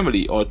into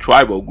family or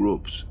tribal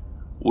groups,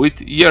 with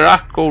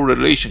hierarchical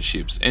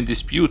relationships and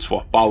disputes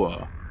for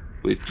power,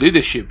 with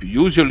leadership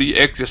usually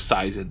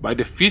exercised by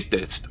the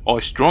fittest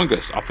or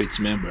strongest of its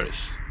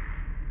members.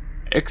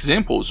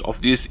 Examples of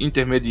these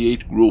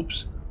intermediate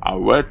groups are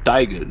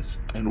were-tigers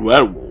and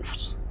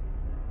werewolves.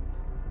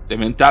 The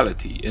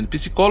mentality and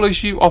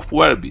psychology of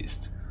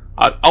werbeasts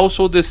are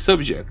also the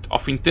subject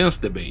of intense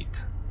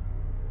debate.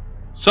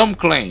 Some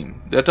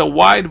claim that a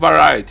wide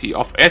variety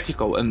of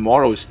ethical and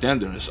moral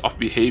standards of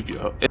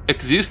behavior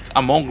exist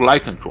among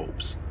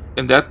lycanthropes,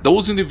 and that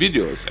those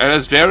individuals are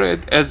as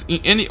varied as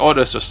in any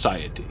other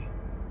society.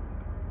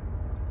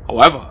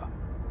 However,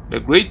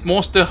 the great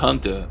monster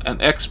hunter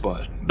and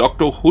expert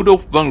Dr.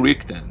 Rudolf van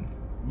Richten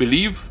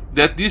believed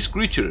that these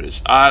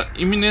creatures are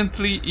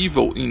eminently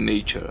evil in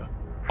nature,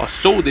 or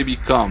so they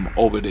become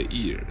over the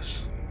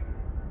years.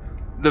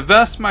 The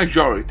vast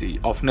majority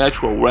of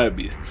natural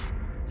werbeasts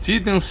see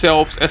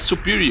themselves as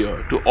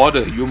superior to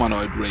other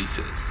humanoid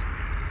races,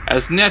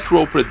 as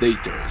natural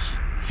predators,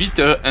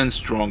 fitter and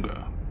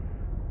stronger.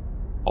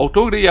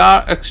 Although they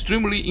are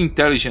extremely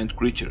intelligent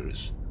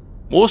creatures,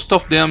 most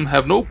of them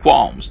have no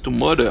qualms to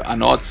murder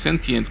another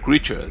sentient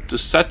creature to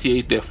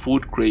satiate their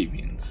food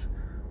cravings,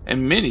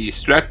 and many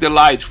extract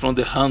delight from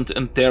the hunt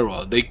and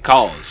terror they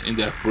cause in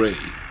their prey.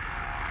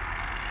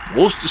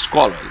 Most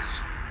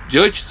scholars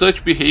judge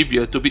such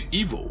behavior to be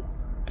evil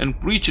and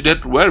preach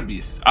that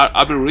werbeasts are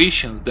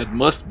aberrations that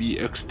must be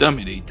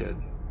exterminated.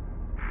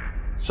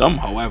 Some,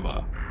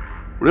 however,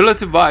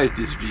 relativize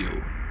this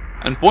view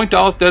and point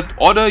out that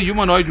other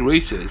humanoid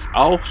races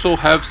also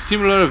have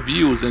similar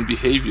views and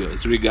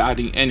behaviors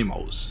regarding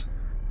animals,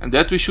 and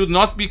that we should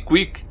not be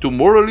quick to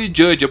morally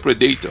judge a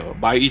predator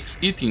by its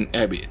eating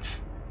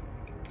habits.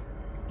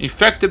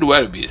 Infected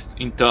werbeasts,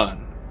 in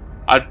turn,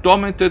 are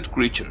tormented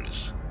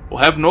creatures who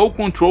have no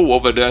control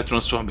over their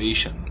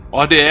transformation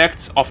or the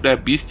acts of their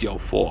bestial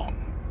form.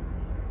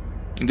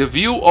 In the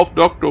view of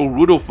Dr.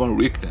 Rudolf van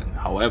Richten,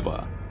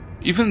 however,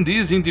 even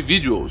these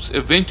individuals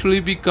eventually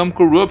become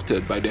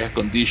corrupted by their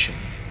condition.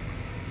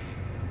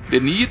 The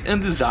need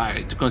and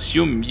desire to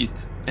consume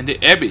meat and the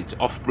habit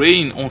of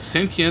preying on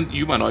sentient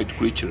humanoid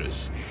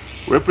creatures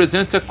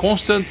represents a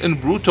constant and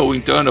brutal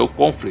internal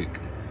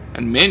conflict,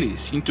 and many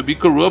seem to be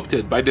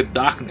corrupted by the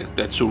darkness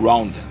that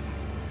surrounds them.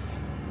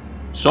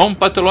 Some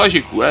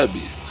pathologic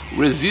werbeasts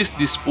resist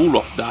this pull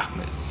of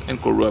darkness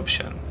and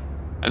corruption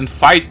and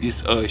fight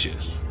these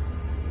urges.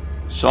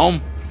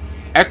 Some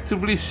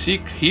actively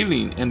seek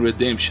healing and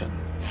redemption,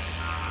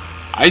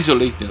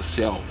 isolate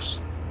themselves,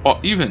 or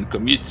even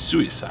commit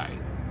suicide.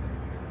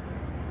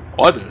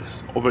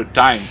 Others, over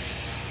time,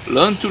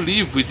 learn to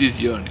live with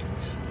these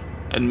yearnings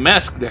and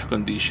mask their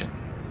condition,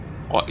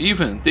 or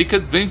even take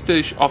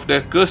advantage of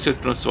their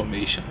cursed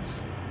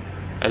transformations,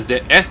 as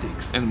their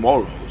ethics and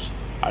morals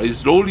are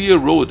slowly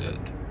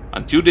eroded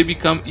until they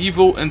become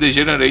evil and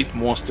degenerate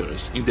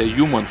monsters in their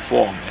human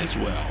form as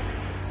well.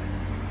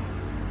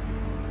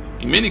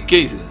 In many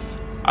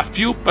cases, a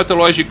few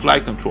pathologic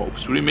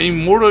lycanthropes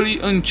remain morally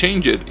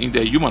unchanged in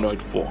their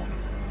humanoid form,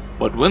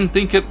 but when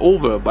taken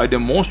over by the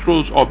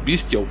monstrous or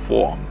bestial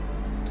form,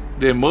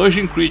 the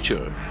emerging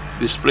creature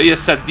displays a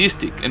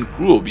sadistic and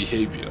cruel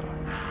behavior.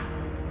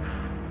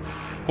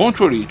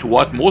 Contrary to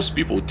what most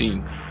people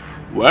think,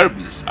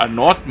 werbeasts are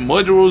not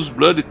murderous,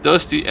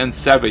 bloodthirsty, and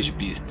savage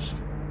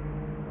beasts.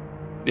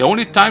 The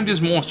only time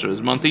these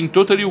monsters maintain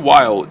totally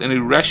wild and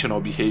irrational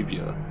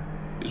behavior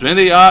is when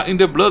they are in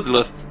the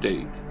bloodlust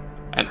state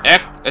and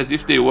act as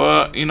if they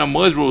were in a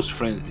murderous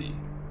frenzy.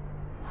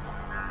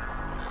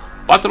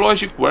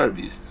 Pathologic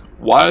werbeasts,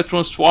 while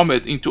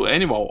transformed into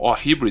animal or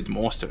hybrid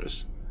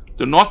monsters,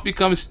 do not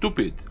become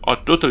stupid or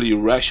totally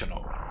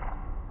irrational.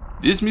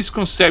 This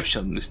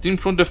misconception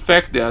stems from the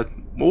fact that,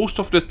 most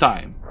of the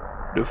time,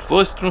 the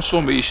first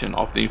transformation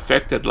of the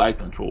infected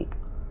lycanthrope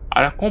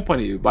are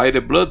accompanied by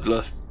the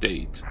bloodlust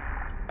state,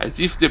 as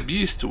if the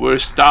beast were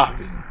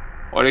starving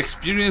or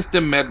experienced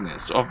the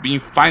madness of being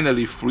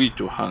finally free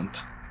to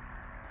hunt.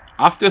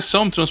 After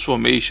some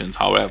transformations,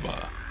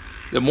 however,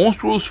 the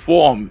monstrous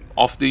form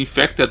of the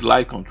infected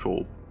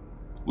lycanthrope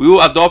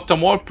will adopt a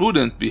more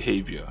prudent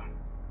behavior.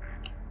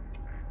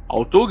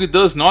 Although it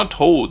does not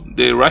hold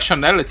the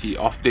rationality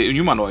of the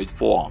humanoid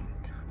form,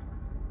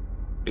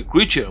 the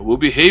creature will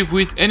behave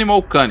with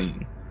animal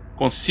cunning,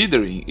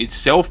 considering its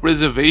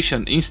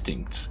self-preservation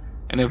instincts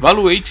and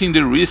evaluating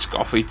the risk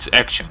of its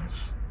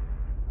actions.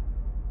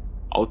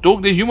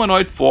 Although the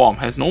humanoid form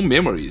has no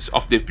memories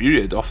of the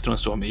period of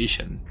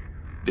transformation,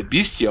 the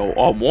bestial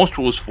or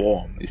monstrous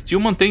form still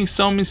maintains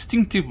some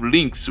instinctive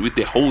links with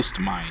the host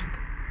mind.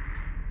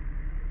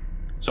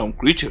 Some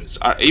creatures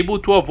are able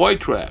to avoid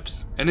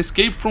traps and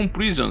escape from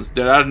prisons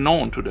that are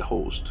known to the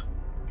host,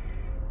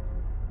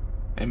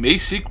 and may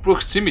seek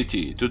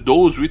proximity to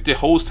those with the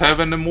host have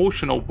an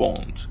emotional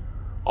bond,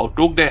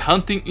 although the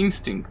hunting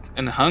instinct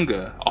and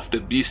hunger of the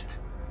beast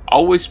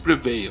always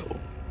prevail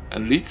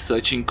and lead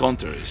such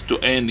encounters to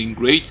end in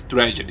great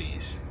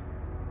tragedies.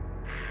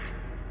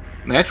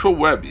 Natural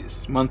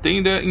werbeasts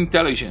maintain their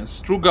intelligence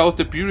throughout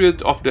the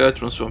period of their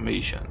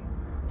transformation,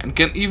 and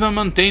can even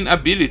maintain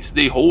abilities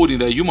they hold in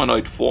their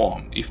humanoid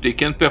form if they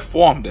can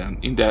perform them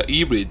in their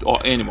hybrid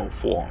or animal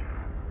form.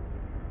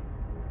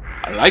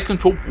 A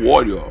lycanthrope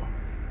warrior,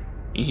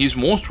 in his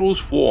monstrous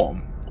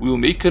form, will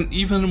make an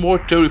even more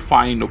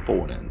terrifying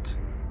opponent.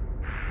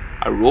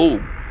 A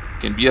rogue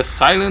can be a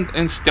silent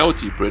and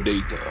stealthy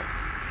predator.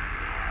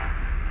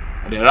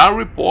 And there are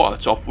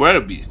reports of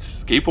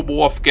werbeasts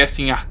capable of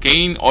casting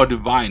arcane or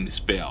divine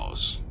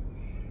spells.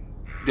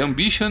 The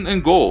ambition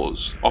and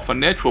goals of a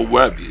natural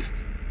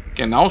werbeast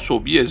can also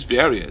be as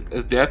varied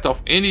as that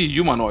of any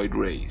humanoid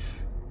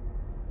race.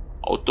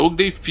 Although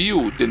they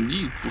feel the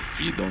need to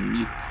feed on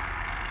meat,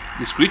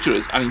 these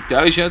creatures are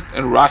intelligent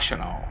and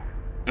rational,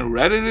 and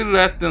readily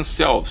let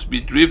themselves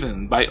be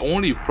driven by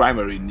only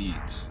primary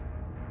needs.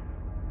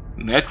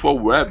 Natural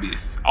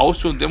werbeasts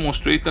also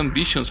demonstrate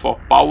ambitions for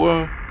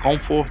power,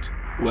 comfort,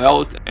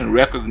 wealth, and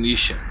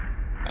recognition,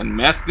 and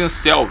mask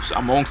themselves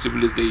among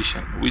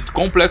civilization with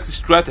complex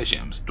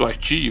stratagems to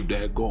achieve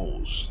their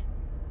goals.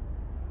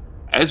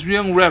 As we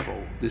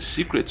unravel the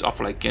secrets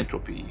of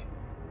lycanthropy,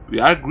 we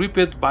are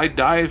gripped by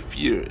dire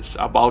fears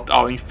about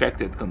our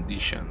infected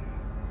condition.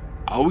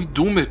 Are we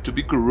doomed to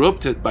be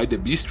corrupted by the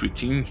beast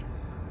within,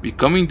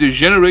 becoming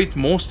degenerate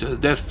monsters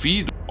that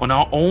feed on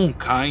our own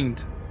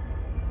kind?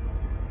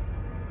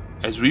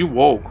 As we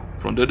walk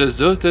from the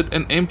deserted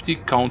and empty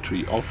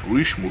country of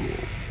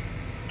Rishmuro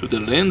to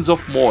the lands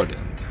of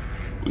Mordant,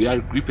 we are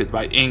gripped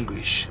by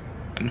anguish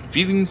and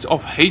feelings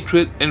of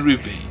hatred and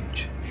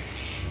revenge.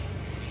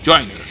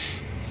 Join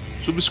us,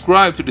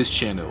 subscribe to this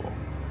channel,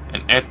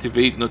 and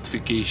activate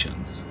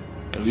notifications,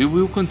 and we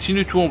will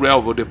continue to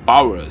unravel the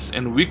powers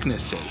and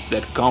weaknesses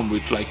that come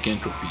with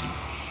lycanthropy,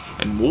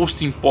 and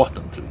most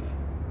importantly,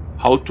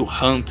 how to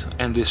hunt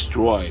and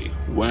destroy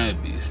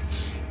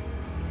werbeasts.